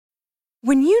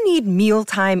When you need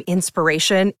mealtime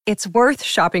inspiration, it's worth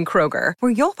shopping Kroger,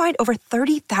 where you'll find over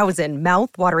 30,000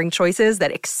 mouth-watering choices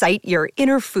that excite your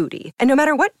inner foodie. And no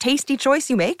matter what tasty choice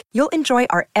you make, you'll enjoy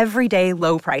our everyday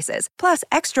low prices, plus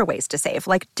extra ways to save,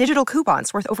 like digital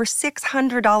coupons worth over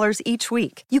 $600 each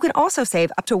week. You can also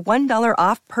save up to $1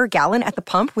 off per gallon at the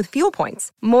pump with fuel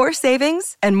points. More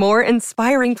savings and more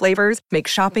inspiring flavors make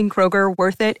shopping Kroger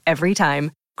worth it every time.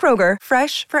 Kroger,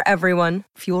 fresh for everyone.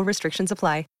 Fuel restrictions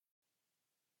apply.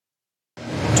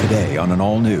 Today on an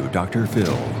all-new Dr.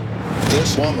 Phil.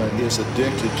 This woman is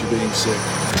addicted to being sick.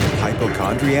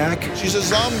 Hypochondriac? She's a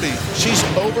zombie. She's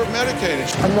over-medicated.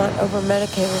 I'm not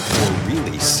over-medicated. Or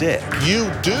really sick?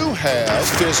 You do have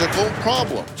physical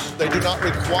problems. They do not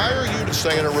require you to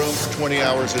stay in a room for 20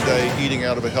 hours a day eating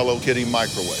out of a Hello Kitty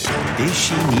microwave. Is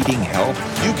she needing help?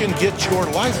 You can get your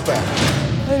life back.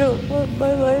 I don't want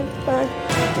my life back.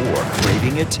 Or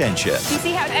craving attention? You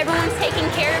see how everyone's taking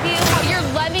care of you? How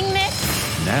you're loving this?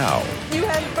 Now. You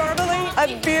have verbally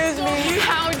abused me.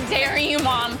 How dare you,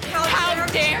 Mom? How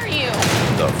dare you?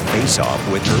 The face-off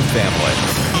with her family.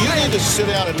 You need to sit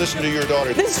down and listen to your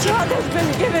daughter. This child has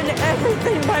been given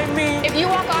everything by me. If you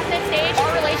walk off this stage,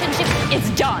 our relationship is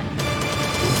done.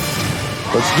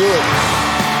 Let's do it.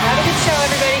 Have a good show,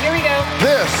 everybody. Here we go.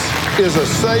 This is a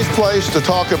safe place to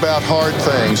talk about hard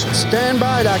things. Stand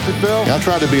by, Dr. Phil. I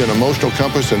try to be an emotional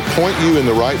compass and point you in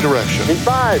the right direction. In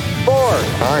 5, 4.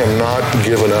 I am not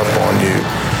giving up on you.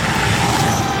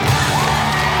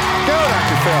 Go,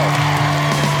 Dr. Phil.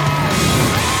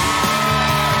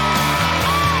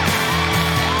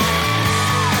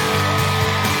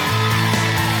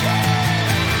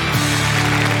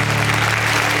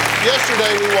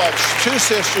 Yesterday, we watched two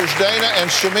sisters, Dana and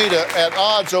Shamita, at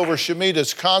odds over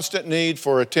Shamita's constant need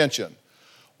for attention.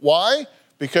 Why?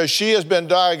 Because she has been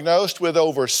diagnosed with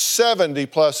over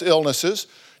 70-plus illnesses,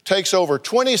 takes over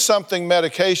 20-something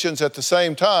medications at the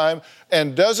same time,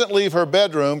 and doesn't leave her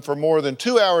bedroom for more than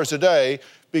 2 hours a day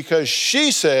because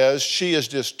she says she is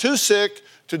just too sick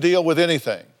to deal with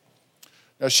anything.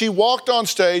 Now, she walked on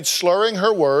stage slurring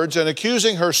her words and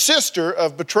accusing her sister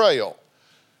of betrayal.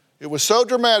 It was so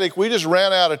dramatic, we just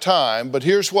ran out of time, but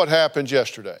here's what happened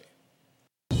yesterday.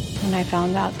 When I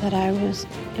found out that I was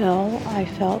ill, I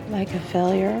felt like a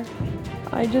failure.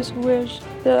 I just wish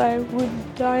that I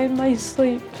would die in my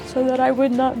sleep so that I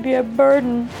would not be a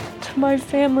burden to my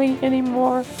family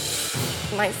anymore.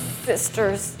 My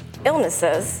sister's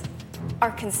illnesses are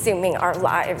consuming our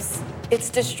lives. It's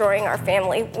destroying our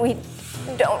family. We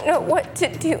don't know what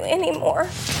to do anymore.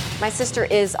 My sister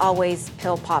is always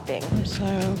pill popping. I'm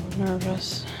so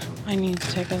nervous. I need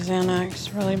to take a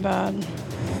Xanax really bad.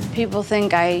 People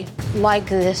think I like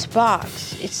this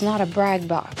box. It's not a brag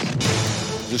box.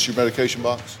 Is this your medication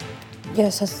box?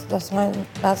 Yes, that's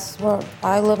what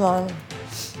I live on.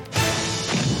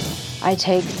 I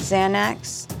take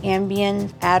Xanax, Ambien,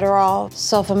 Adderall,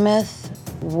 Sulfameth,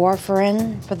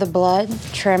 warfarin for the blood,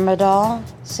 Tramadol,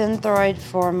 Synthroid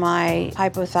for my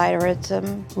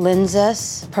hypothyroidism,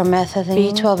 Linzess,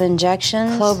 promethazine, B12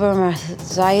 injections,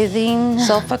 clobamazine,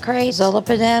 sulfacrate,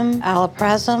 zolpidem,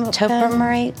 allopurinol,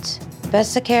 topiramate,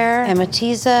 Vesicare,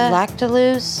 Amitiza,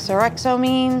 Lactulose,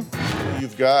 Sorexomine.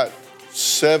 You've got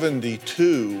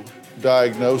 72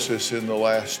 diagnoses in the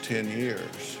last 10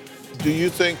 years. Do you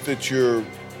think that you're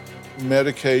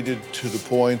medicated to the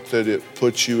point that it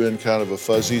puts you in kind of a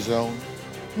fuzzy zone?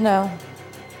 No,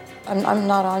 I'm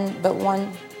not on but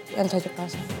one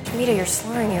antidepressant. Shamita, you're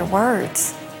slurring your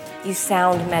words. You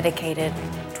sound medicated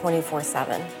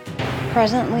 24/7.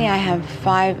 Presently, I have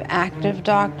 5 active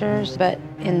doctors, but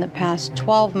in the past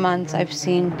 12 months, I've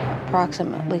seen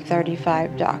approximately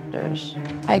 35 doctors.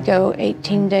 I go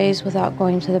 18 days without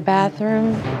going to the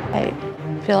bathroom. I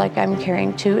feel like I'm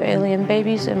carrying 2 alien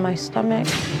babies in my stomach.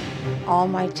 All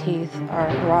my teeth are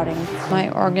rotting. My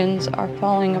organs are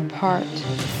falling apart.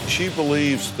 She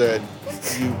believes that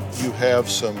you have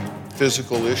some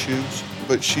physical issues,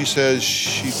 but she says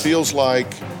she feels like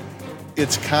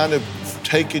it's kind of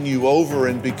taken you over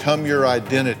and become your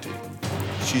identity.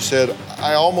 She said,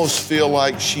 I almost feel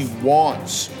like she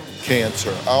wants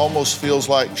cancer. I almost feels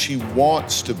like she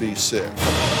wants to be sick.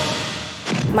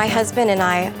 My husband and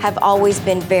I have always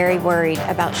been very worried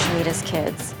about Shamita's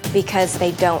kids because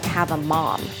they don't have a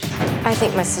mom. I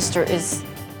think my sister is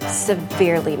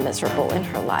severely miserable in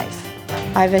her life.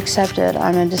 I've accepted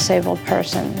I'm a disabled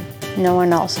person. No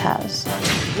one else has.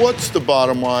 What's the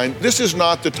bottom line? This is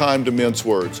not the time to mince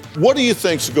words. What do you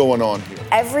think's going on here?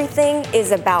 Everything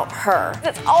is about her.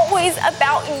 It's always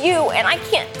about you, and I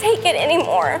can't take it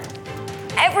anymore.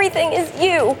 Everything is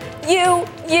you, you,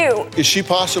 you. Is she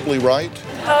possibly right?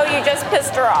 Oh, you just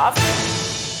pissed her off.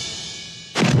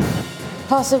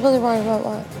 Possibly worried about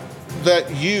what?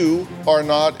 That you are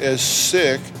not as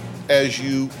sick as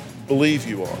you believe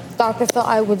you are. Dr. Phil,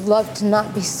 I would love to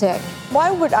not be sick. Why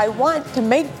would I want to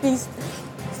make these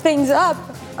things up?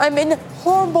 I'm in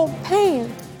horrible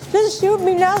pain. Just shoot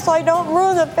me now so I don't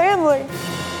ruin the family.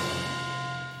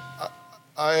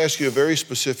 I ask you a very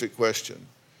specific question,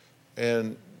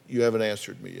 and you haven't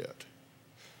answered me yet.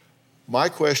 My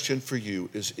question for you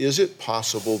is it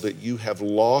possible that you have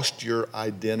lost your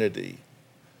identity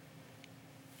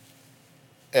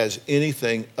as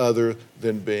anything other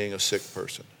than being a sick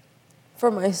person? For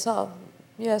myself,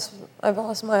 yes, I've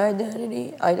lost my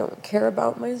identity. I don't care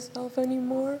about myself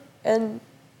anymore. And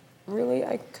really,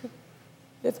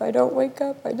 if I don't wake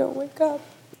up, I don't wake up.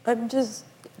 I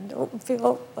don't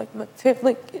feel like my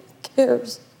family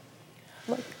cares.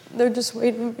 Like they're just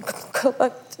waiting to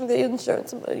collect the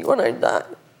insurance money when I die.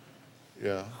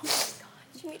 Yeah.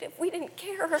 Oh my God, if we didn't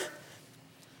care.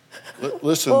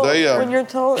 Listen, well, when you're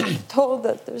told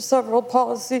that there's several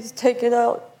policies taken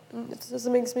out, it just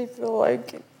makes me feel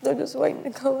like they're just waiting to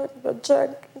collect the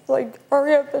check. It's like,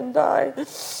 hurry up and die.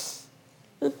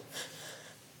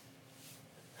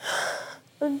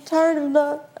 I'm tired of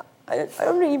not. I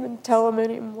don't even tell them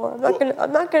anymore.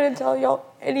 I'm not gonna tell y'all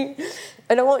any.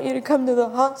 I don't want you to come to the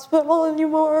hospital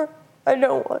anymore. I'm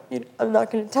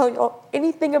not gonna tell y'all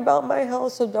anything about my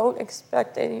health, so don't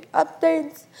expect any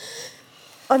updates.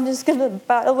 I'm just gonna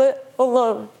battle it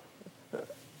alone.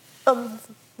 I'm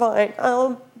fine.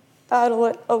 I'll battle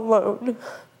it alone.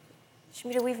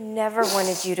 Shamita, we've never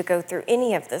wanted you to go through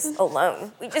any of this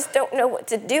alone. We just don't know what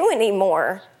to do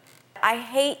anymore. I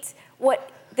hate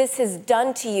what this has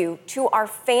done to you, to our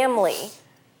family.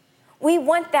 We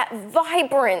want that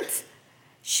vibrant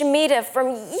Shamita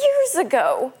from years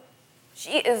ago.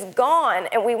 She is gone,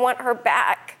 and we want her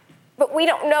back, but we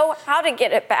don't know how to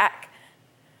get it back.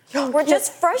 We're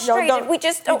just frustrated. We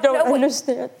just don't know. You don't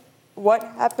understand what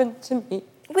happened to me.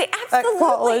 We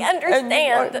absolutely understand.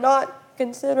 And you are not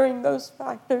considering those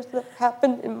factors that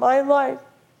happened in my life.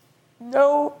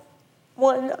 No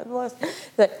one, unless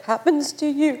that happens to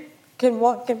you, can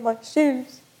walk in my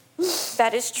shoes.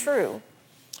 That is true.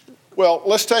 Well,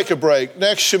 let's take a break.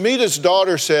 Next, Shamita's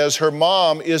daughter says her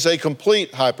mom is a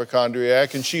complete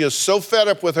hypochondriac, and she is so fed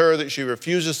up with her that she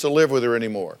refuses to live with her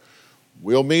anymore.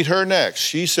 We'll meet her next.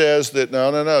 She says that,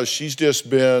 no, she's just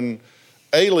been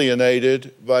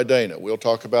alienated by Dana. We'll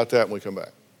talk about that when we come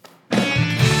back.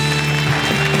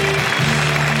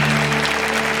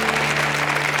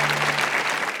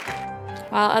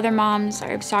 While other moms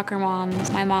are soccer moms,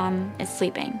 my mom is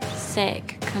sleeping,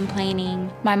 sick,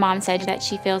 complaining. My mom said that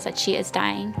she feels that she is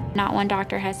dying. Not one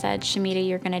doctor has said, Shamita,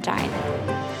 you're gonna die.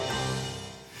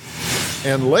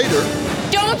 And later...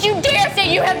 Don't you dare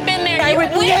say you have been there. I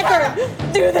would never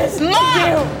do this to you.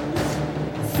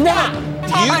 Stop.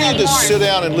 You need to sit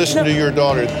down and listen to your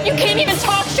daughter. You can't even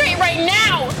talk straight right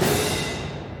now.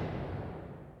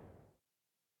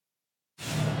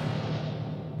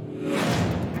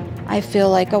 I feel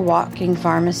like a walking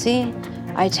pharmacy.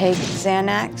 I take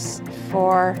Xanax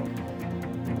for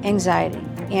anxiety,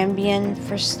 Ambien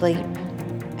for sleep,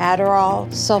 Adderall,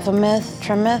 Sulfameth,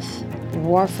 Trimeth,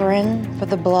 warfarin for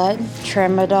the blood,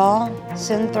 Tramadol,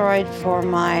 Synthroid for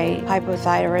my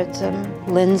hypothyroidism,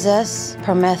 Linzess,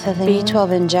 Promethazine,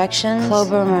 B12 injections,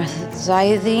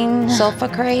 clobamazine,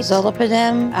 sulfacrate,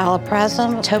 zolpidem,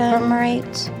 allopurinol,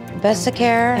 topiramate,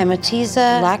 Vesicare,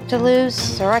 Amitiza, Lactulose,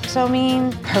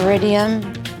 Sorexomine, Pyridium.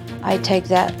 I take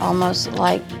that almost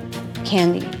like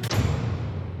candy.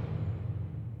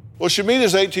 Well,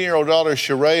 Shamita's 18-year-old daughter,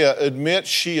 Sharia, admits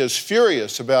she is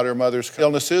furious about her mother's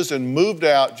illnesses and moved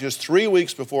out just 3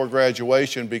 weeks before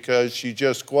graduation because she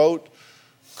just, quote,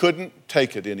 couldn't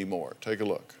take it anymore. Take a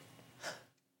look.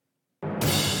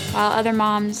 While other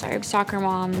moms are soccer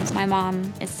moms, my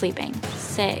mom is sleeping,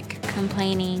 sick,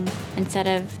 complaining, instead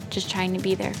of just trying to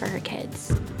be there for her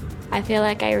kids. I feel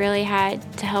like I really had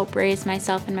to help raise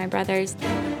myself and my brothers.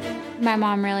 My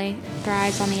mom really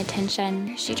thrives on the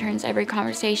attention. She turns every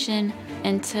conversation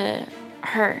into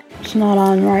her. It's not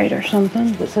on right or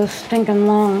something. It's so stinking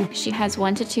long. She has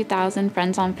 1,000 to 2,000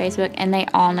 friends on Facebook, and they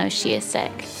all know she is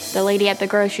sick. The lady at the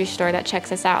grocery store that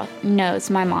checks us out knows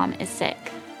my mom is sick.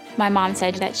 My mom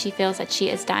said that she feels that she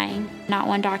is dying. Not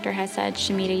one doctor has said,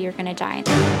 Shamita, you're gonna die.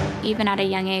 Even at a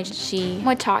young age, she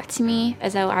would talk to me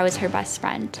as though I was her best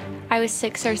friend. I was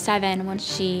 6 or 7 when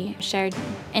she shared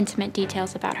intimate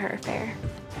details about her affair.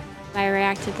 I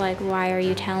reacted like, why are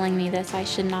you telling me this? I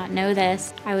should not know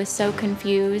this. I was so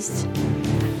confused.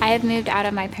 I have moved out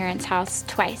of my parents' house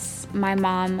twice. My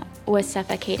mom was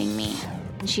suffocating me.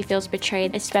 And she feels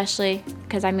betrayed, especially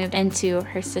because I moved into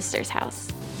her sister's house.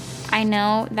 I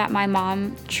know that my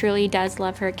mom truly does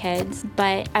love her kids,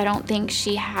 but I don't think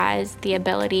she has the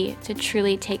ability to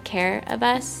truly take care of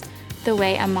us the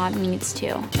way a mom needs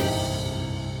to.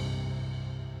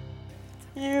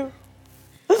 You.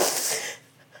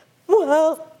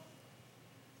 Well,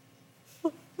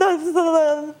 that's the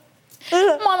love.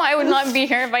 Mom, I would not be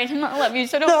here if I did not love you,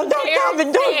 so don't Don't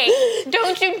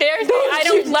you dare say I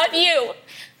don't love you.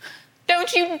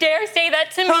 Don't you dare say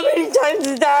that to me. How many times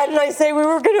did Dad and I say we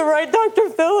were going to write Dr.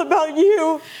 Phil about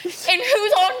you? And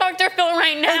who's on Dr. Phil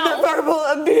right now? And the verbal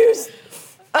abuse.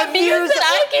 Abuse that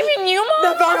I've given you, Mom?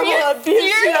 The verbal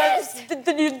abuse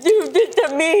that you did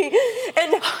to me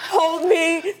and hold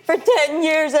me for 10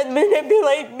 years and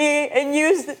manipulate me and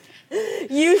use.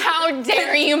 How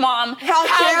dare you, Mom?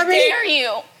 How dare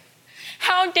you?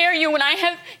 How dare you when I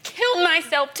have killed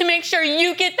myself to make sure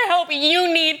you get the help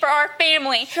you need for our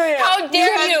family? How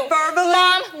dare you?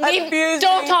 Mom,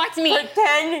 don't talk to me. For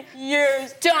 10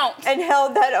 years. Don't. And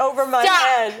held that over my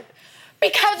head.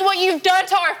 Because what you've done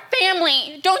to our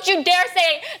family. Don't you dare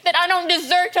say that I don't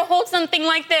deserve to hold something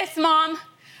like this, Mom.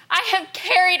 I have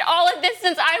carried all of this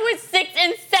since I was 6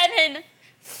 and 7.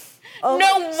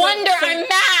 No wonder I'm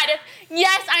mad.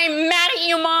 Yes, I am mad at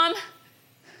you, Mom.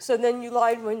 So then you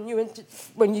lied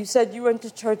when you said you went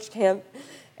to church camp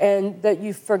and that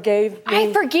you forgave me.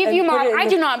 I forgive you, Mom. I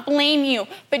do not blame you.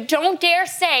 But don't dare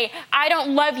say I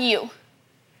don't love you.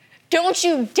 Don't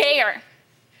you dare.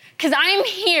 Because I'm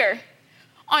here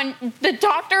on the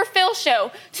Dr. Phil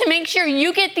show to make sure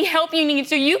you get the help you need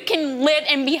so you can live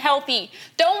and be healthy.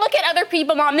 Don't look at other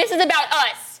people, Mom. This is about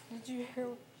us. Did you hear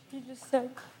what you just said?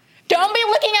 Don't be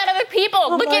looking at other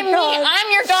people. Look at me.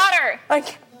 I'm your daughter.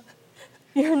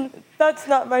 That's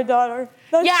not my daughter.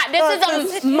 This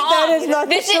is a mom. That is not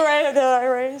the Soraya that I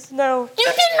raised, no.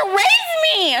 You didn't raise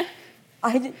me!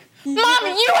 Mom,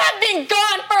 you have been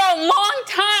gone for a long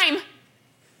time.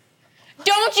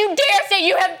 Don't you dare say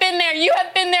you have been there. You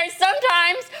have been there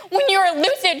sometimes when you're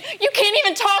lucid. You can't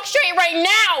even talk straight right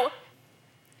now.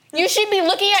 You should be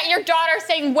looking at your daughter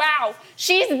saying, wow,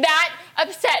 she's that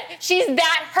upset. She's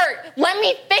that hurt. Let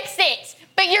me fix it.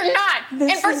 But you're not.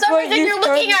 And for some reason, you're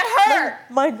looking at her.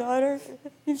 My daughter.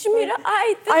 Shamita,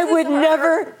 I would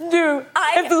never do.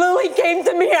 If Lily came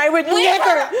to me, I would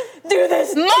never do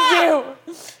this to you.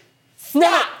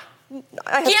 Stop. Get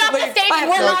off the stage and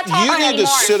we're not talking anymore. You need to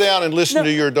sit down and listen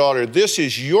to your daughter. This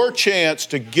is your chance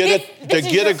to get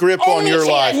a grip on your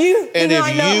life. And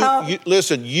if you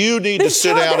listen, you need to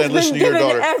sit down and listen to your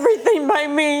daughter. Everything by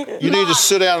me. You need to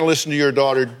sit down and listen to your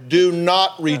daughter. Do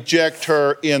not reject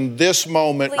her in this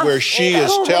moment where she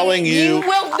is telling you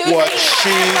what she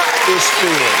is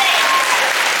feeling.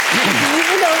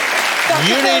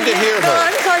 You need to hear her.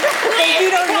 I'm sorry,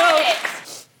 you don't know.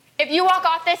 If you walk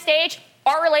off this stage,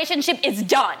 our relationship is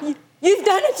done. You've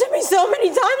done it to me so many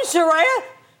times, Soraya.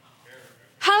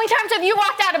 How many times have you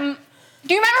walked out of...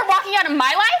 Do you remember walking out of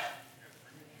my life?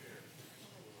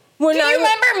 Do you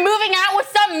remember moving out with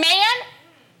some man?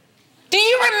 Do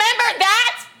you remember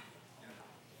that?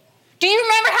 Do you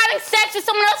remember having sex with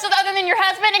someone else other than your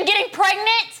husband and getting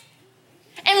pregnant?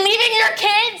 And leaving your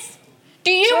kids?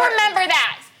 Do you remember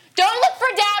that? Don't look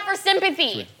for Dad for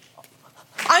sympathy.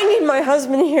 I need my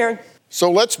husband here. So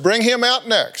let's bring him out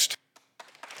next.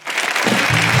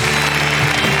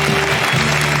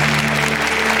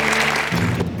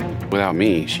 Without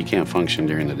me, she can't function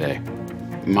during the day.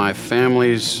 My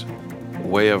family's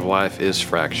way of life is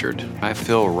fractured. I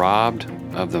feel robbed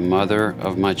of the mother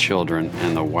of my children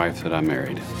and the wife that I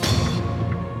married.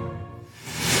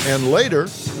 And later,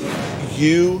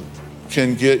 you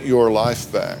can get your life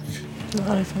back.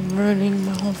 Not if I'm ruining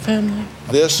my whole family.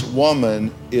 This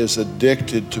woman is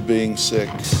addicted to being sick.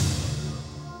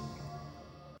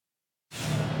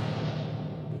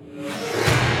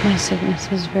 My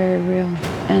sickness is very real,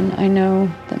 and I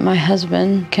know that my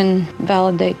husband can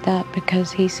validate that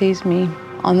because he sees me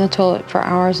on the toilet for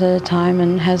hours at a time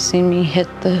and has seen me hit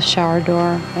the shower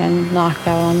door and knocked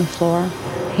out on the floor.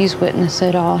 He's witnessed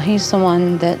it all. He's the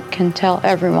one that can tell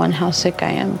everyone how sick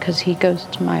I am because he goes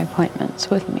to my appointments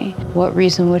with me. What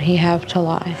reason would he have to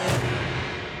lie?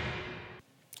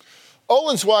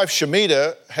 Olin's wife,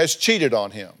 Shamita, has cheated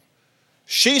on him.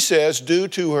 She says due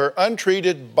to her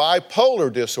untreated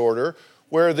bipolar disorder,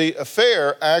 where the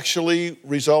affair actually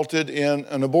resulted in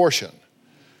an abortion.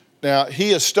 Now, he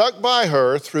is stuck by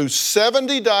her through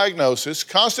 70 diagnoses,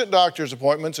 constant doctor's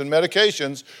appointments, and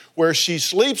medications where she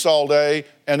sleeps all day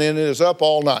and then is up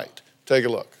all night. Take a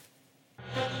look.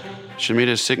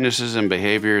 Shamita's sicknesses and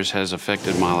behaviors has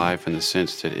affected my life in the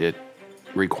sense that it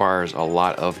requires a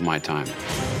lot of my time.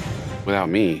 Without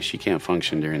me, she can't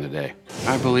function during the day.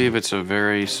 I believe it's a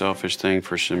very selfish thing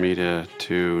for Shamita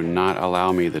to not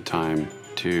allow me the time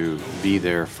to be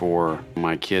there for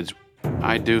my kids.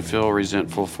 I do feel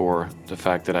resentful for the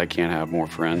fact that I can't have more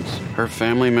friends. Her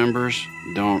family members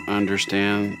don't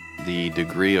understand the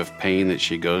degree of pain that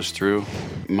she goes through.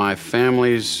 My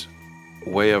family's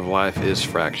way of life is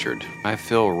fractured. I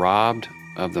feel robbed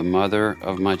of the mother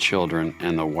of my children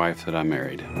and the wife that I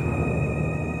married.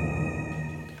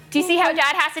 Do you see how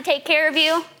Dad has to take care of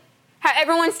you? How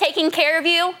everyone's taking care of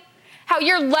you? How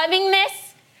you're loving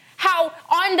this? How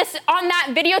on that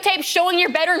videotape showing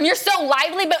your bedroom, you're so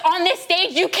lively, but on this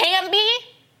stage you can't be?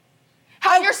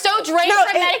 How you're so drained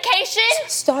from medication?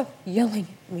 Stop yelling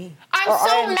at me. I'm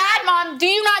so mad, Mom. Do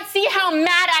you not see how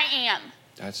mad I am?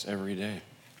 That's every day.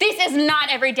 This is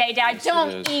not every day, Dad. Yes,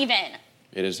 Don't even.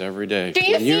 It is every day. Do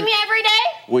you see me every day?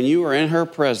 When you are in her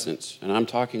presence, and I'm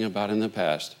talking about in the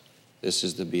past, this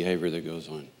is the behavior that goes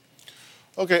on.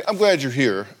 Okay, I'm glad you're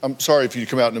here. I'm sorry if you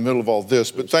come out in the middle of all this,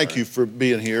 but thank you for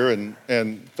being here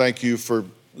and thank you for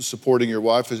supporting your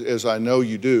wife as I know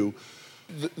you do.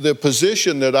 The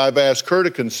position that I've asked her to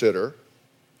consider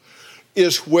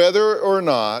is whether or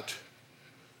not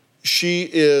she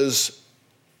is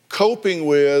coping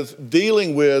with,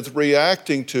 dealing with,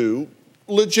 reacting to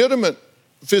legitimate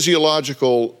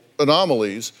physiological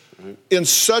anomalies in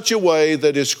such a way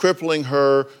that is crippling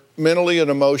her mentally and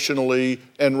emotionally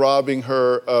and robbing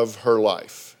her of her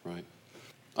life. Right.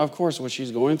 Of course, what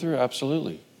she's going through,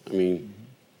 absolutely. I mean,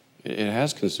 it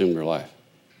has consumed her life.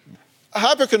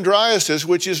 Hypochondriasis,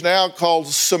 which is now called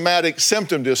somatic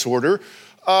symptom disorder,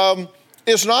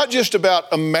 is not just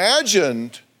about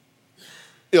imagined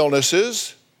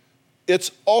illnesses,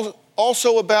 it's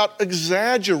also about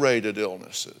exaggerated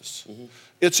illnesses. Mm-hmm.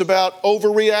 It's about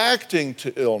overreacting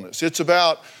to illness. It's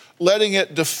about letting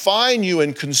it define you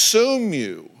and consume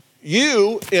you.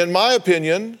 You, in my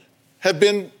opinion, have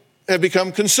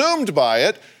become consumed by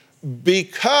it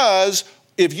because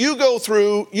if you go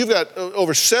through, you've got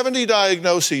over 70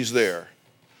 diagnoses there.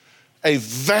 A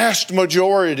vast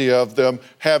majority of them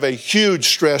have a huge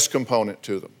stress component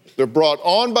to them. They're brought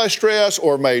on by stress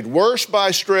or made worse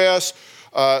by stress.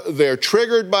 They're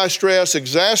triggered by stress,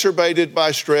 exacerbated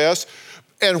by stress.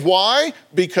 And why?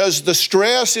 Because the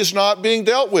stress is not being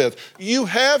dealt with. You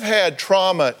have had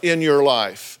trauma in your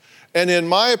life. And in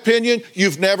my opinion,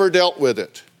 you've never dealt with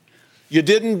it. You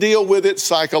didn't deal with it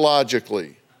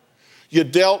psychologically. You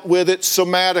dealt with it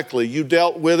somatically. You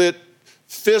dealt with it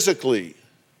physically.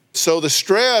 So the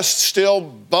stress still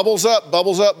bubbles up,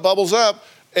 bubbles up, bubbles up.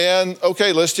 And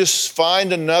okay, let's just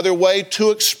find another way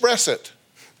to express it.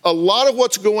 A lot of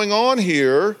what's going on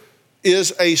here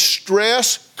is a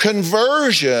stress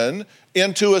conversion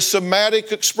into a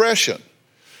somatic expression.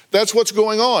 That's what's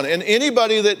going on. And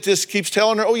anybody that just keeps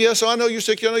telling her, oh yes, I know you're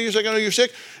sick, I know you're sick, I know you're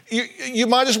sick, you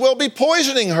might as well be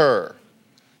poisoning her.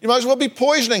 You might as well be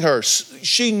poisoning her.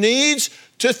 She needs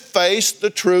to face the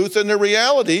truth and the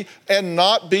reality and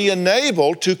not be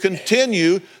enabled to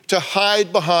continue to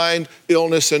hide behind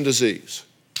illness and disease.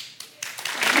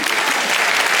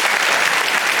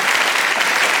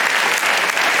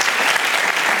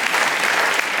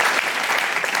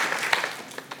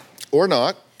 Or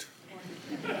not.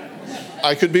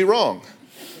 I could be wrong.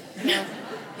 Yeah.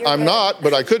 I'm not,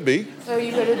 but I could be. So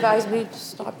you would advise me to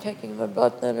stop taking my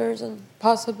blood thinners and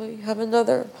possibly have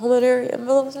another pulmonary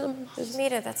embolism?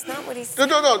 Shamita, that's not what he said.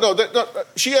 No.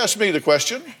 She asked me the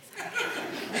question.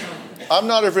 I'm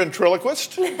not a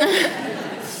ventriloquist.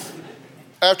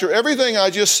 After everything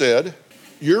I just said,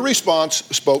 your response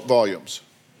spoke volumes.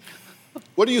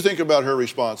 What do you think about her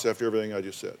response after everything I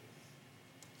just said?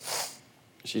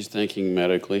 She's thinking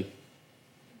medically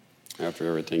after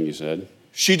everything you said.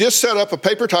 She just set up a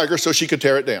paper tiger so she could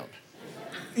tear it down.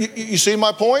 You see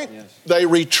my point? Yes. They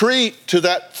retreat to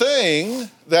that thing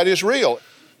that is real.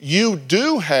 You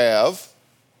do have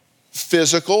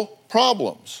physical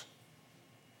problems.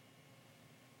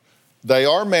 They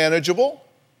are manageable.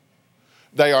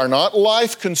 They are not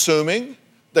life-consuming.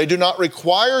 They do not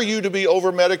require you to be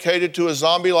over-medicated to a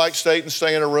zombie-like state and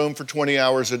stay in a room for 20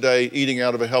 hours a day eating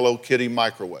out of a Hello Kitty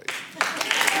microwave.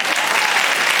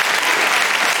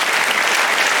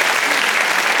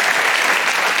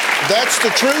 That's the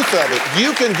truth of it.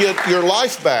 You can get your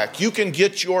life back. You can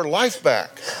get your life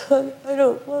back. I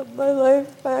don't want my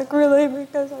life back, really,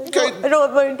 because I don't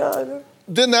have my daughter.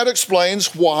 Then that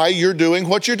explains why you're doing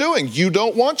what you're doing. You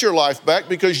don't want your life back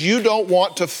because you don't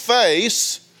want to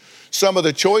face some of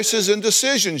the choices and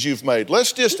decisions you've made.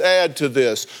 Let's just add to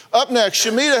this. Up next,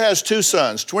 Shamita has two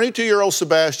sons, 22-year-old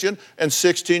Sebastian and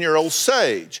 16-year-old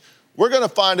Sage. We're going to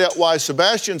find out why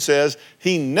Sebastian says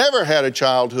he never had a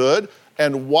childhood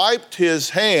and wiped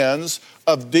his hands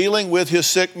of dealing with his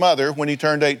sick mother when he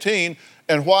turned 18,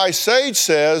 and why Sage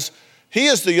says he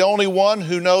is the only one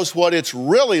who knows what it's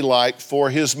really like for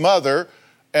his mother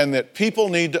and that people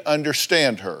need to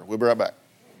understand her. We'll be right back.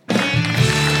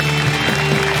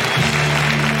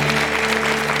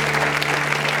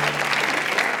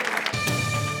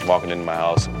 Walking into my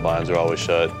house, blinds are always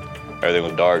shut. Everything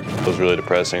was dark. It was really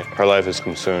depressing. Her life is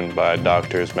consumed by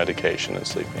doctors, medication, and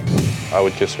sleeping. I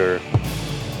would kiss her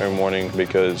every morning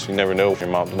because you never know if your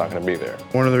mom's not going to be there.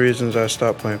 One of the reasons I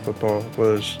stopped playing football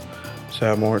was to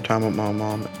have more time with my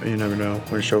mom. You never know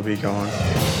when she'll be gone.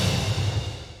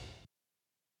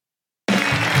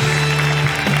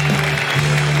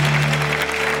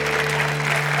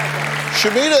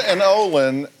 Shamita and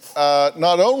Olin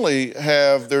not only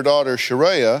have their daughter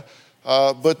Sharia,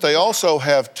 but they also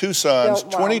have two sons,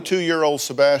 22-year-old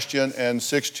Sebastian and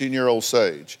 16-year-old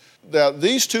Sage. Now,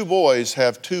 these two boys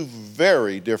have two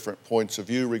very different points of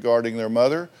view regarding their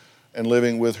mother and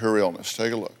living with her illness.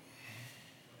 Take a look.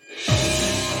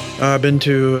 I've been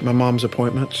to my mom's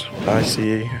appointments. I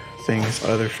see things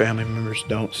other family members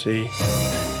don't see.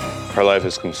 Her life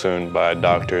is consumed by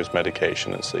doctors,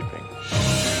 medication, and sleeping.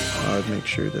 I would make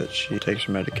sure that she takes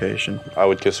her medication. I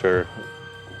would kiss her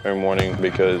every morning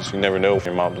because you never know if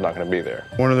your mom's not going to be there.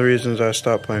 One of the reasons I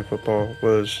stopped playing football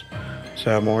was to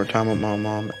have more time with my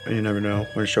mom. You never know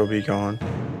when she'll be gone.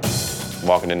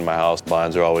 Walking into my house,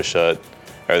 blinds are always shut.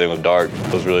 Everything was dark.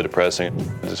 It was really depressing.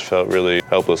 I just felt really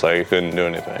helpless, like I couldn't do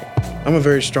anything. I'm a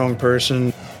very strong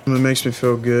person. It makes me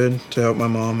feel good to help my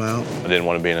mom out. I didn't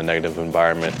want to be in a negative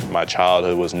environment. My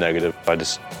childhood was negative. I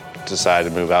just decided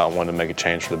to move out and wanted to make a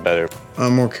change for the better.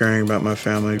 I'm more caring about my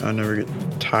family. I never get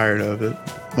tired of it.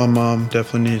 My mom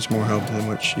definitely needs more help than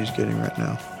what she's getting right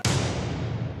now.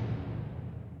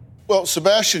 Well,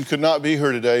 Sebastian could not be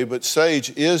here today, but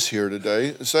Sage is here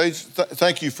today. Sage,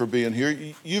 thank you for being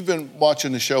here. You've been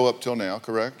watching the show up till now,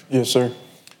 correct? Yes, sir.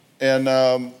 And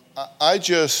I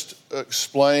just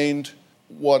explained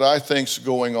what I think's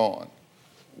going on.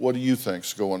 What do you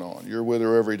think's going on? You're with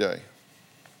her every day.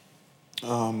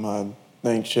 I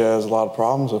think she has a lot of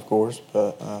problems, of course,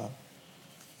 but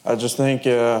I just think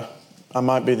I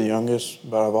might be the youngest,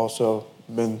 but I've also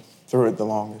been through it the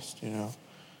longest, you know.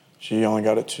 She only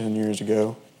got it 10 years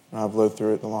ago, and I've lived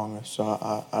through it the longest,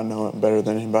 so I know it better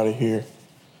than anybody here.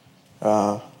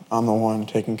 I'm the one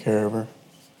taking care of her.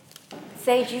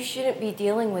 Sage, you shouldn't be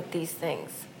dealing with these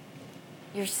things.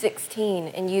 You're 16,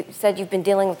 and you said you've been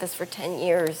dealing with this for 10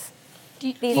 years.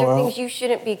 These are things you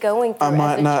shouldn't be going through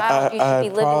as a child. You should be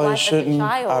living life as a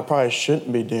child. I probably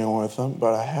shouldn't be dealing with them,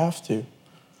 but I have to.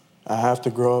 I have to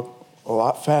grow up a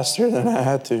lot faster than I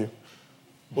had to.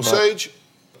 Well, Sage,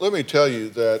 let me tell you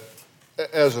that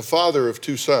as a father of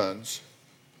two sons,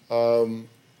 I'm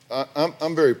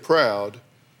very proud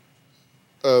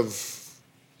of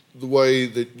the way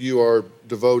that you are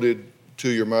devoted to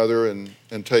your mother and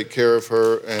take care of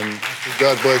her, and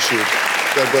God bless you.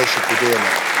 God bless you for doing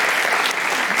that.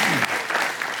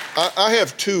 I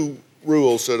have two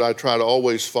rules that I try to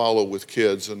always follow with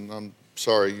kids, and I'm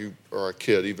sorry you are a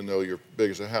kid, even though you're big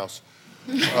as a house.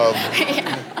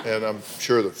 And I'm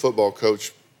sure the football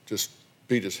coach just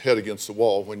beat his head against the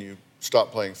wall when you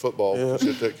stopped playing football because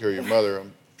you take care of your mother.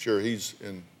 I'm sure he's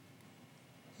in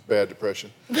bad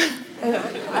depression.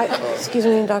 Excuse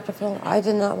me, Dr. Phil, I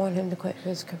did not want him to quit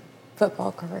his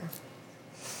football career.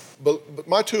 But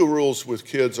my two rules with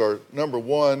kids are, number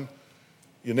one,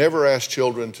 you never ask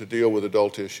children to deal with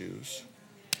adult issues.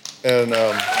 And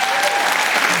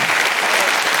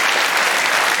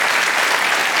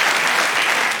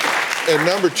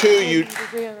number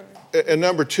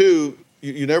two,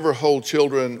 you never hold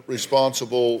children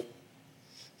responsible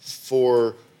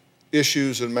for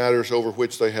issues and matters over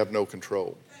which they have no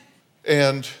control.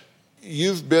 And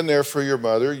you've been there for your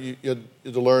mother. You had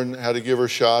to learn how to give her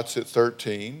shots at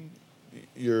 13.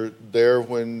 You're there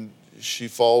when she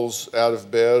falls out of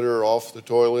bed or off the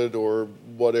toilet or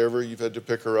whatever. You've had to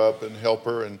pick her up and help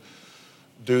her and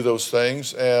do those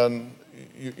things. And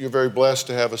you're very blessed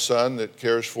to have a son that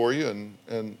cares for you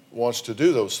and wants to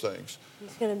do those things.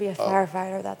 He's going to be a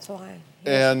firefighter, that's why.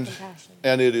 And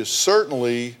it is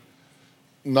certainly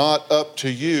not up to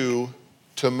you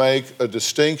to make a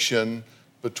distinction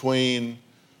between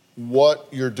what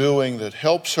you're doing that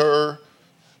helps her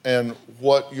and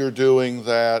what you're doing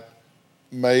that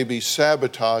maybe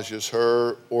sabotages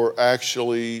her or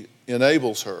actually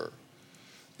enables her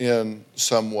in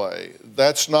some way.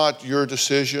 That's not your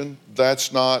decision.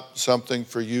 That's not something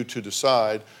for you to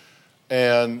decide.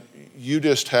 and you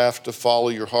just have to follow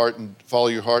your heart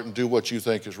and do what you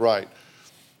think is right.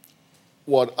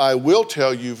 What I will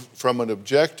tell you from an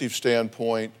objective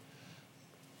standpoint,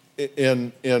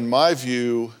 in my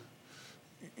view,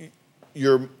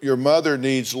 your mother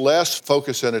needs less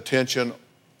focus and attention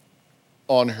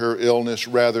on her illness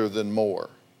rather than more.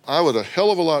 I would a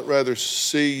hell of a lot rather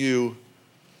see you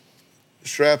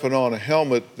strapping on a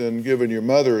helmet than giving your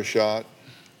mother a shot,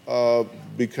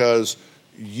 because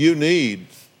you need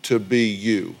to be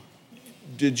you.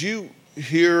 Did you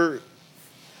hear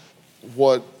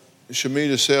what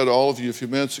Shamita said, all of you, a few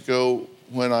minutes ago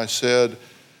when I said,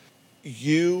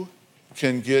 you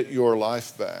can get your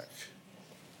life back?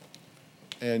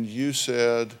 And you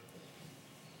said,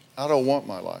 I don't want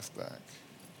my life back.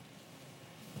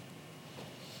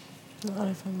 Not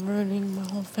if I'm ruining my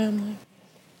whole family.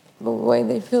 The way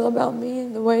they feel about me,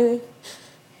 the way they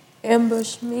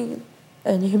ambushed me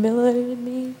and humiliated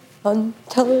me on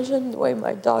television, the way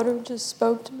my daughter just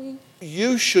spoke to me.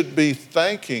 You should be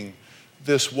thanking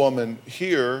this woman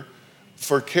here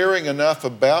for caring enough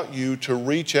about you to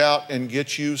reach out and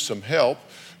get you some help.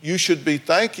 You should be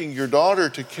thanking your daughter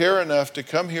to care enough to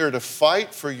come here to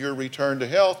fight for your return to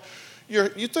health.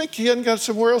 You think he hadn't got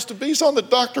somewhere else to be? He's on the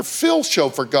Dr. Phil show,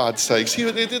 for God's sakes. He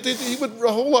would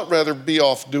a whole lot rather be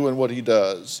off doing what he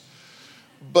does.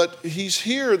 But he's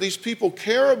here. These people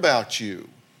care about you.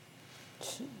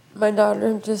 My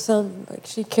daughter just sounded like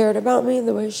she cared about me,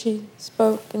 the way she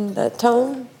spoke in that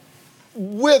tone.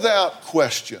 Without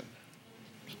question.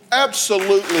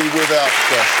 Absolutely without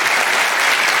question.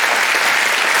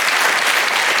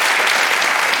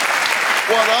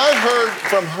 What I heard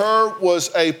from her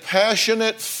was a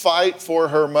passionate fight for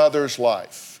her mother's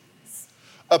life.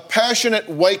 A passionate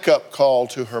wake-up call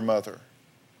to her mother.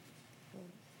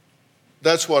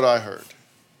 That's what I heard.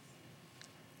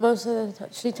 Most of the time,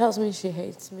 she tells me she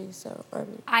hates me, so I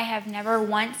mean. I have never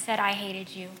once said I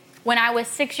hated you. When I was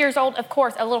 6 years old, of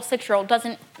course, a little 6-year-old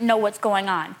doesn't know what's going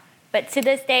on. But to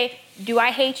this day, do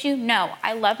I hate you? No.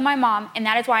 I love my mom, and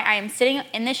that is why I am sitting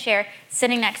in this chair,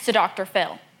 sitting next to Dr.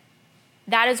 Phil.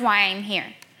 That is why I am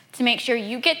here, to make sure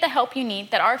you get the help you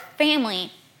need, that our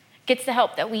family gets the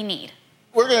help that we need.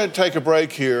 We're going to take a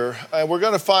break here, and we're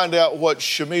going to find out what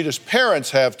Shamita's parents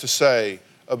have to say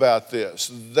about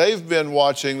this. They've been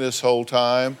watching this whole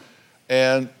time,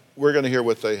 and we're going to hear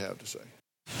what they have to say.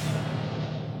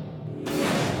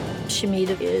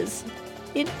 Shamita is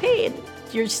in pain.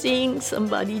 You're seeing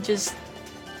somebody just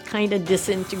kind of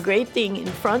disintegrating in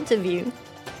front of you.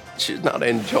 She's not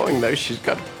enjoying this. She's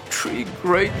got 3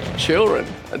 great children.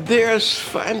 They're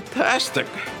fantastic,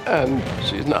 and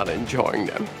she's not enjoying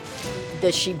them.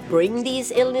 Does she bring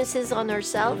these illnesses on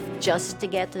herself just to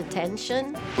get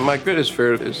attention? My greatest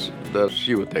fear is that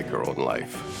she would take her own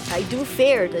life. I do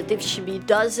fear that if she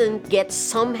doesn't get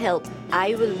some help,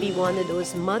 I will be one of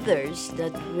those mothers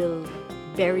that will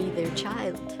bury their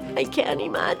child. I can't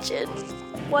imagine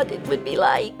what it would be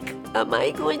like. Am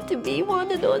I going to be one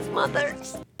of those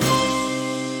mothers?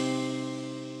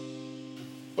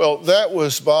 Well, that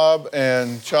was Bob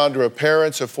and Chandra,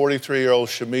 parents of 43-year-old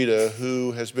Shamita,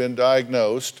 who has been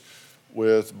diagnosed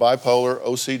with bipolar,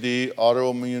 OCD,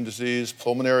 autoimmune disease,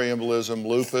 pulmonary embolism,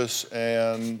 lupus,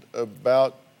 and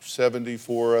about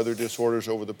 74 other disorders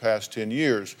over the past 10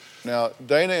 years. Now,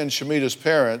 Dana and Shamita's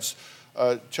parents,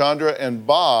 Chandra and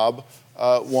Bob,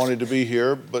 wanted to be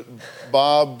here, but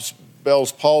Bob's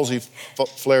Bell's palsy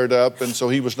flared up, and so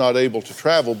he was not able to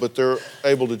travel, but they're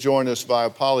able to join us via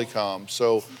Polycom.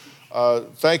 So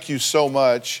thank you so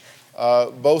much,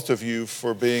 both of you,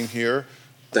 for being here.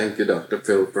 Thank you, Dr.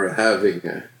 Phil, for having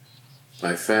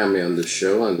my family on the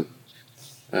show. And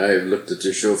I've looked at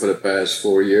your show for the past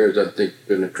 4 years. I think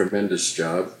you've done a tremendous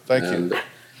job. Thank you. I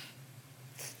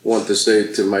want to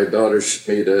say to my daughter,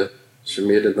 Shamita,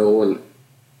 no one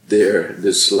there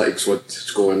dislikes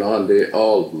what's going on. They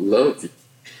all love you.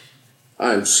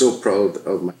 I'm so proud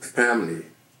of my family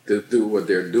to do what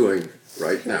they're doing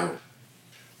right now.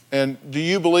 And do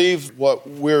you believe what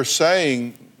we're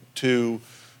saying to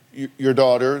your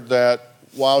daughter, that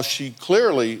while she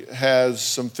clearly has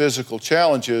some physical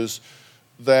challenges,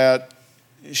 that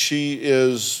she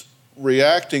is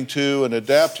reacting to and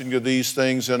adapting to these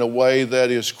things in a way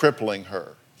that is crippling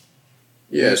her?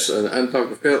 Yes, and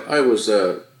Dr. Phil, I was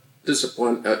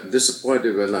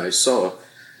disappointed when I saw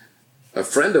a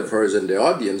friend of hers in the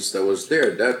audience that was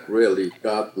there. That really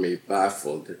got me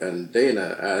baffled. And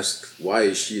Dana asked, why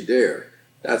is she there?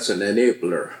 That's an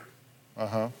enabler.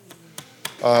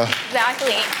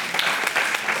 Exactly.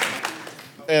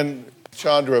 And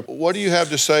Chandra, what do you have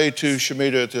to say to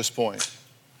Shamita at this point?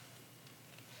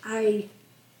 I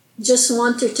just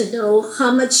want her to know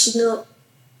how much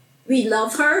we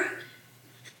love her,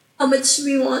 how much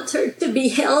we want her to be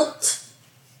helped.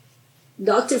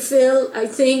 Dr. Phil, I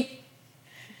think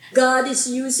God is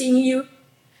using you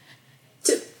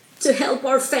to help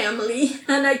our family,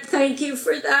 and I thank you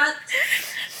for that.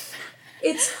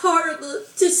 It's horrible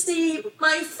to see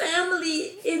my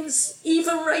family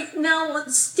even right now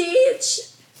on stage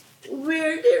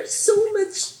where there's so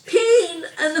much pain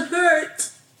and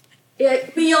hurt.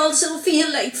 Yet we also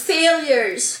feel like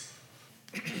failures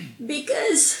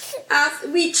because after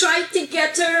we tried to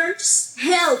get her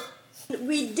help.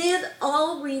 We did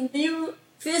all we knew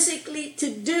physically to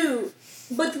do,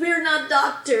 but we're not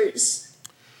doctors.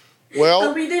 Well,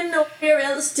 and we didn't know where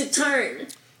else to turn.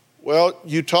 Well,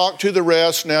 you talk to the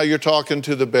rest, now you're talking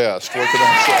to the best. What can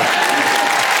I say?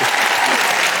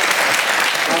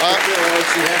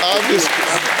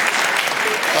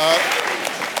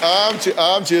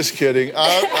 I'm just kidding.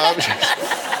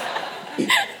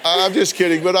 I'm just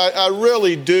kidding, but I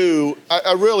really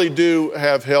do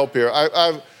have help here.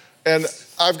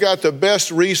 I've got the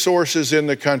best resources in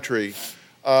the country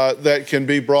that can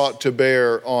be brought to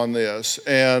bear on this.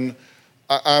 And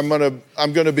I'm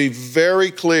gonna be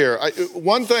very clear.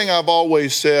 One thing I've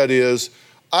always said is,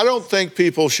 I don't think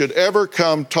people should ever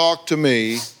come talk to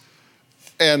me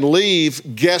and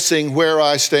leave guessing where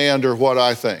I stand or what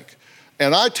I think.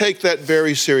 And I take that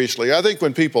very seriously. I think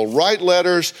when people write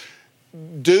letters,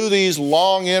 do these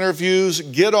long interviews,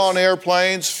 get on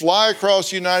airplanes, fly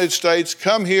across the United States,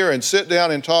 come here and sit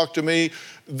down and talk to me,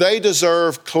 they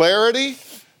deserve clarity,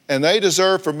 and they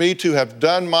deserve for me to have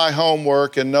done my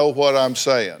homework and know what I'm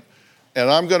saying. And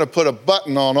I'm going to put a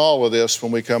button on all of this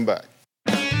when we come back.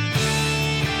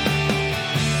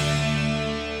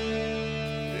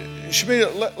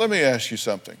 Shamita, let me ask you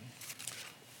something.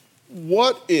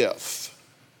 What if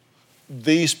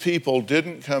these people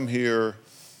didn't come here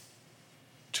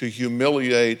to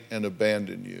humiliate and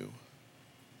abandon you?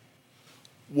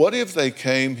 What if they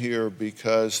came here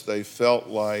because they felt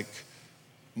like,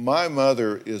 my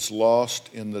mother is lost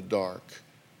in the dark,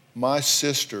 my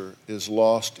sister is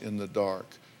lost in the dark,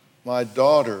 my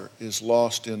daughter is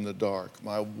lost in the dark,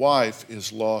 my wife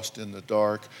is lost in the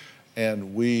dark,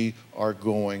 and we are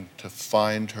going to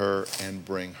find her and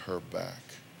bring her back?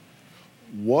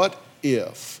 What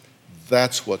if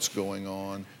that's what's going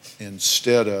on,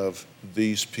 instead of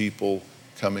these people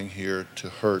coming here to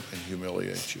hurt and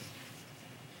humiliate you?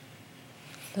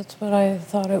 That's what I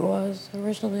thought it was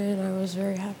originally, and I was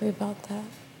very happy about that.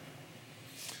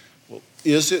 Well,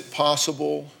 is it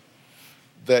possible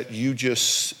that you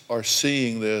just are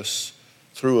seeing this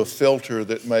through a filter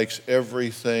that makes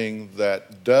everything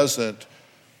that doesn't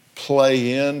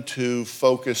play into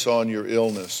focus on your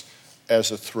illness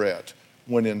as a threat,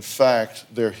 when in fact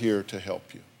they're here to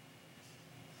help you?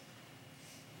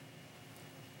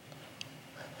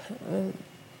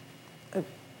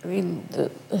 I mean,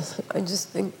 I just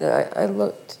think that I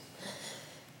looked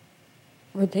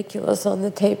ridiculous on the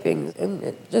tapings, and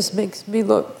it just makes me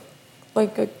look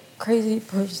like a crazy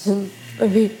person. I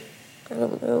mean, I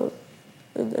don't know.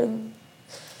 And then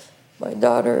my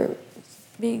daughter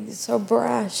being so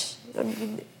brash, I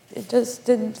mean, it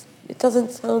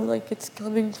doesn't sound like it's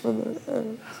coming from a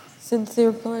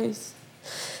sincere place.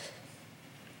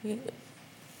 Yeah.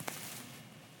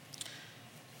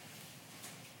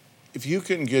 If you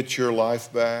can get your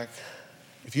life back,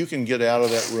 if you can get out of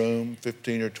that room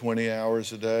 15 or 20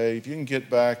 hours a day, if you can get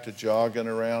back to jogging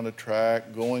around a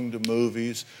track, going to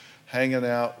movies, hanging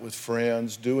out with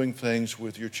friends, doing things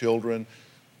with your children,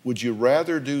 would you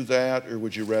rather do that, or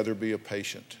would you rather be a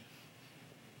patient?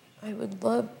 I would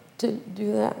love to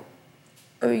do that.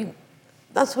 I mean,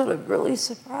 that's what I'm really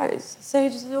surprised.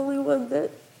 Sage is the only one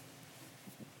that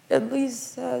at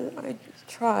least said I'd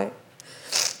try.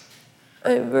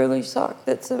 I'm really shocked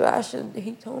that Sebastian,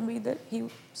 he told me that he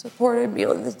supported me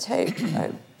on the tape.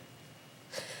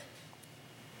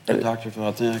 Dr. Phil,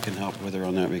 I think I can help with her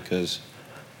on that, because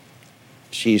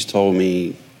she's told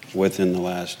me within the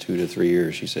last 2 to 3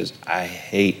 years, she says, I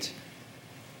hate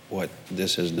what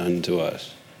this has done to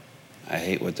us. I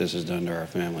hate what this has done to our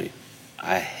family.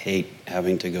 I hate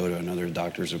having to go to another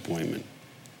doctor's appointment.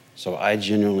 So I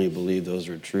genuinely believe those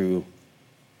are true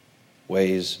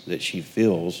ways that she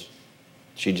feels.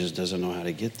 She just doesn't know how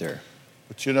to get there.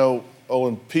 But you know,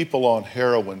 Olin, people on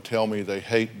heroin tell me they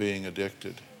hate being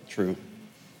addicted. True.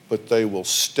 But they will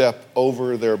step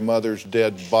over their mother's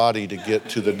dead body to get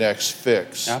to the next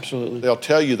fix. Absolutely. They'll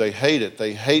tell you they hate it.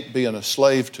 They hate being a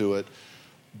slave to it,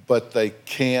 but they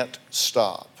can't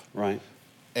stop. Right.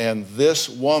 And this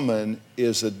woman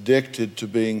is addicted to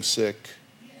being sick.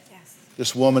 Yes.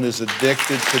 This woman is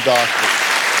addicted to doctors.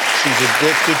 She's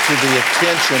addicted to the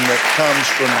attention that comes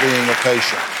from being a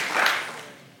patient.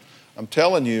 I'm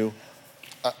telling you,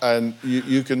 and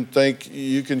you can think,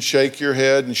 you can shake your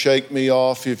head and shake me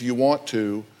off if you want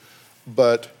to,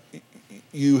 but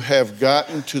you have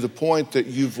gotten to the point that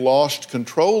you've lost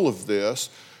control of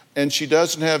this, and she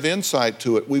doesn't have insight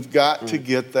to it. We've got to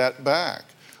get that back.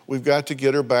 We've got to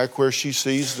get her back where she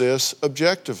sees this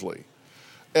objectively.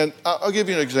 And I'll give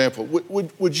you an example.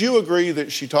 Would you agree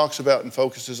that she talks about and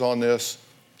focuses on this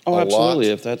a absolutely.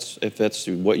 lot? If that's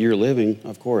what you're living,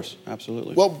 of course,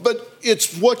 absolutely. Well, but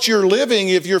it's what you're living.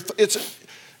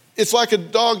 It's like a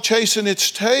dog chasing its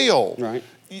tail. Right.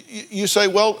 You say,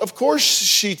 well, of course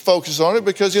she focuses on it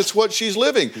because it's what she's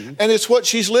living. Mm-hmm. And it's what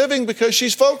she's living because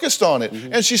she's focused on it.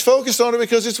 Mm-hmm. And she's focused on it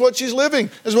because it's what she's living.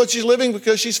 It's what she's living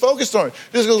because she's focused on it.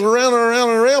 This goes around and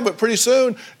around and around, but pretty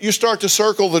soon you start to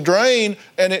circle the drain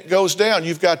and it goes down.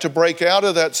 You've got to break out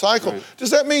of that cycle. Right.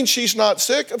 Does that mean she's not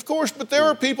sick? Of course, but there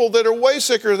are people that are way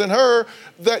sicker than her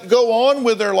that go on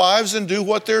with their lives and do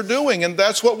what they're doing. And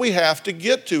that's what we have to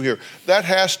get to here. That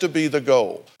has to be the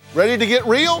goal. Ready to get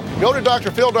real? Go to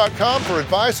drphil.com for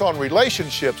advice on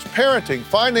relationships, parenting,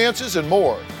 finances, and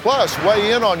more. Plus,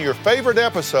 weigh in on your favorite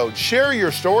episodes, share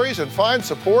your stories, and find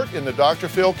support in the Dr.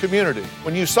 Phil community.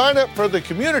 When you sign up for the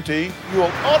community, you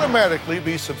will automatically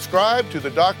be subscribed to the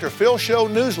Dr. Phil Show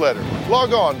newsletter.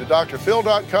 Log on to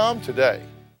drphil.com today.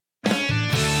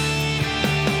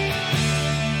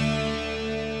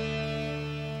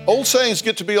 Old sayings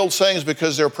get to be old sayings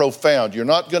because they're profound. You're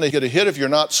not going to get a hit if you're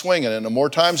not swinging. And the more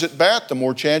times at bat, the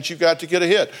more chance you've got to get a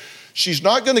hit. She's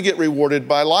not going to get rewarded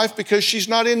by life because she's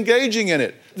not engaging in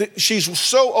it. She's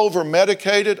so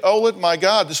over-medicated. Oh, my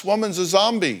God, this woman's a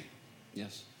zombie.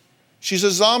 Yes. She's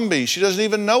a zombie. She doesn't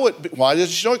even know it. Why doesn't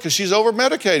she know it? Because she's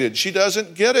over-medicated. She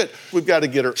doesn't get it. We've got to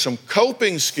get her some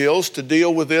coping skills to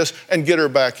deal with this and get her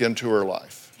back into her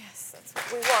life. Yes, that's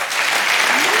what we want.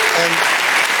 And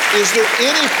is there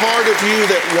any part of you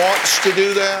that wants to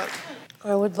do that?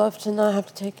 I would love to not have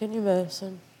to take any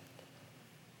medicine.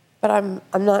 But I'm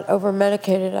not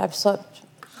over-medicated. I've slept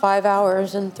 5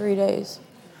 hours in 3 days.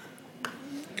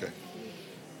 Okay.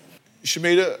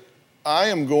 Shamita, I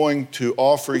am going to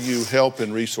offer you help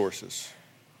and resources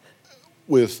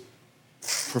with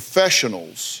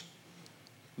professionals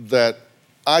that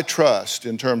I trust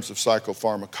in terms of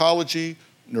psychopharmacology,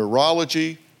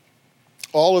 neurology,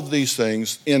 all of these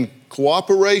things in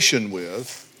cooperation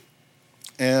with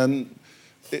and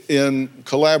in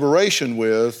collaboration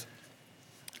with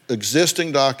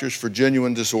existing doctors for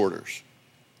genuine disorders.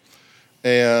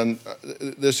 And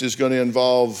this is going to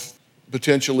involve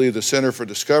potentially the Center for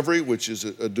Discovery, which is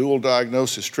a dual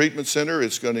diagnosis treatment center.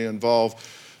 It's going to involve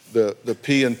the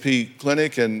P&P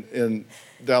Clinic in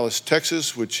Dallas,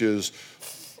 Texas, which is,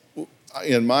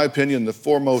 in my opinion, the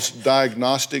foremost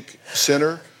diagnostic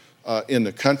center in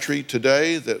the country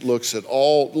today that looks at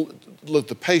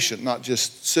the patient, not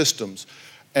just systems,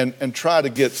 and try to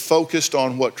get focused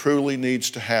on what truly needs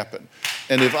to happen.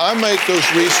 And if I make those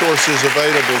resources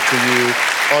available to you,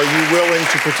 are you willing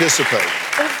to participate?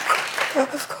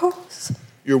 Of course.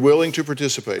 You're willing to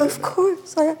participate in that? Of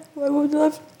course. I would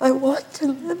love, I want to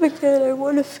live again. I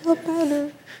want to feel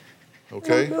better.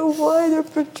 Okay. I don't know why they're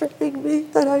portraying me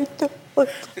that I don't.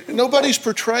 Nobody's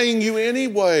portraying you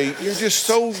anyway. You're just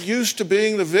so used to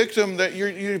being the victim that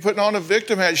you're putting on a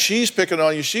victim hat. She's picking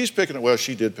on you. She's picking on. Well,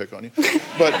 she did pick on you,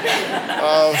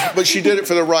 but she did it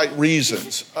for the right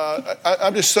reasons.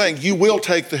 I'm just saying you will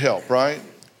take the help, right?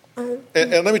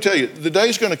 And let me tell you, the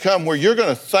day's going to come where you're going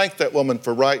to thank that woman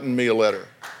for writing me a letter.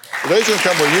 The day's going to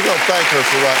come where you're going to thank her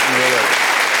for writing me a letter.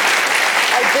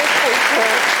 I did thank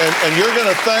her. And you're going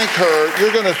to thank her,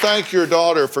 you're going to thank your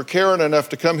daughter for caring enough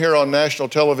to come here on national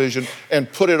television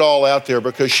and put it all out there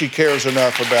because she cares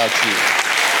enough about you.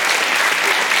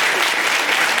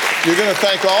 You're going to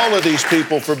thank all of these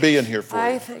people for being here for you.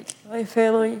 I thank my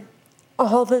family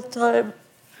all the time.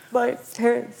 My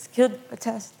parents can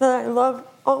attest that I love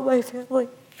all my family.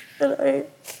 And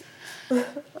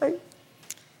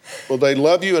Well, they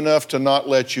love you enough to not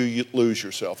let you lose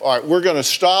yourself. All right, we're going to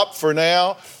stop for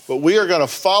now, but we are going to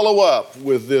follow up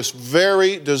with this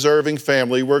very deserving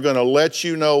family. We're going to let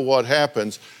you know what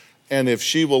happens. And if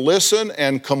she will listen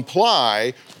and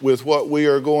comply with what we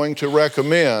are going to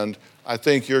recommend, I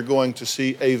think you're going to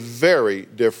see a very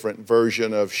different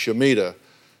version of Shamita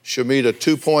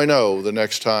 2.0 the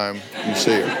next time you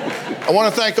see her. I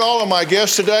want to thank all of my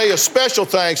guests today. A special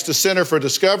thanks to Center for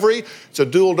Discovery. It's a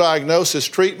dual diagnosis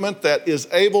treatment that is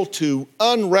able to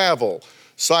unravel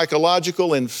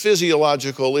psychological and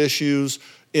physiological issues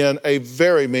in a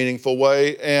very meaningful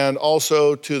way. And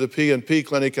also to the P&P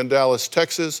Clinic in Dallas,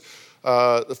 Texas,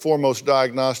 the foremost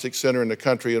diagnostic center in the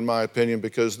country, in my opinion,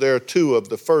 because they're two of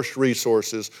the first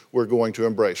resources we're going to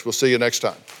embrace. We'll see you next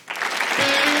time.